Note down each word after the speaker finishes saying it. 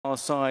far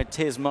side.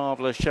 Tis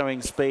Marvellous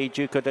showing speed.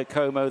 Duca de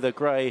Como, the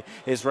grey,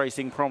 is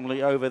racing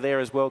prominently over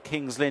there as well.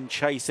 King's Lynn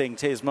chasing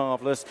Tis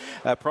Marvellous.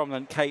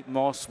 Prominent Cape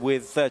Moss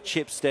with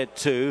Chipstead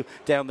 2.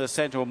 Down the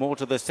centre, or more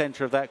to the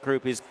centre of that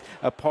group, is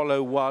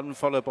Apollo 1,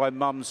 followed by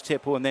Mum's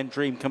Tipple and then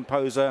Dream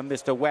Composer and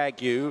Mr.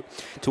 Wagyu.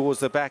 Towards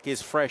the back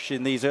is Fresh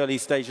in these early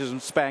stages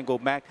and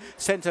Spangled Mac.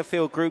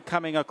 Centrefield group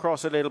coming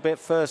across a little bit.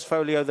 First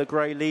Folio the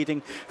Grey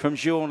leading from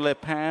Jean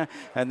Lepin,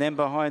 and then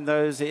behind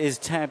those is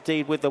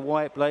Tabdeed with the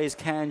White Blaze,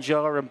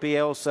 Kanjar and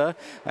Bielsa,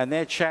 and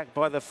they're chacked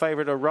by the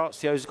favourite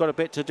Orazio, who's got a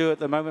bit to do at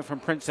the moment, from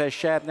Princess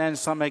Shabnan.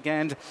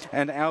 Summergand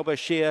and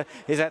Al-Bashir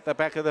is at the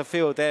back of the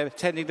field. They're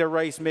tending to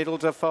race middle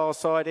to far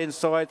side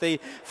inside the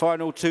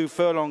final 2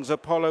 furlongs.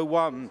 Apollo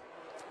 1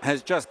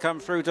 has just come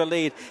through to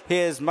lead.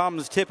 Here's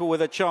Mum's Tipple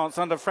with a chance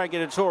under Frankie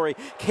Dettori.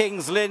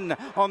 King's Lynn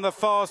on the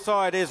far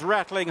side is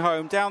rattling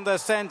home. Down the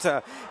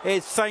centre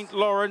is St.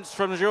 Lawrence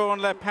from Jean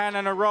Lepin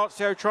and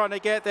Orazio trying to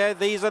get there.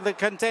 These are the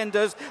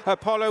contenders.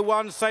 Apollo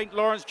 1, St.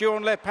 Lawrence,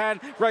 Jean Lepin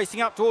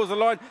racing up towards the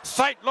line.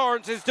 St.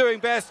 Lawrence is doing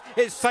best.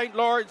 It's St.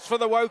 Lawrence for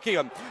the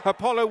Wokingham.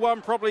 Apollo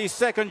 1 probably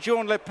second.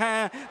 Jean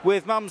Lepin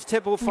with Mum's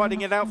Tipple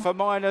fighting it out for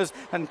Miners,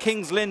 and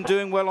King's Lynn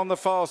doing well on the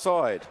far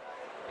side.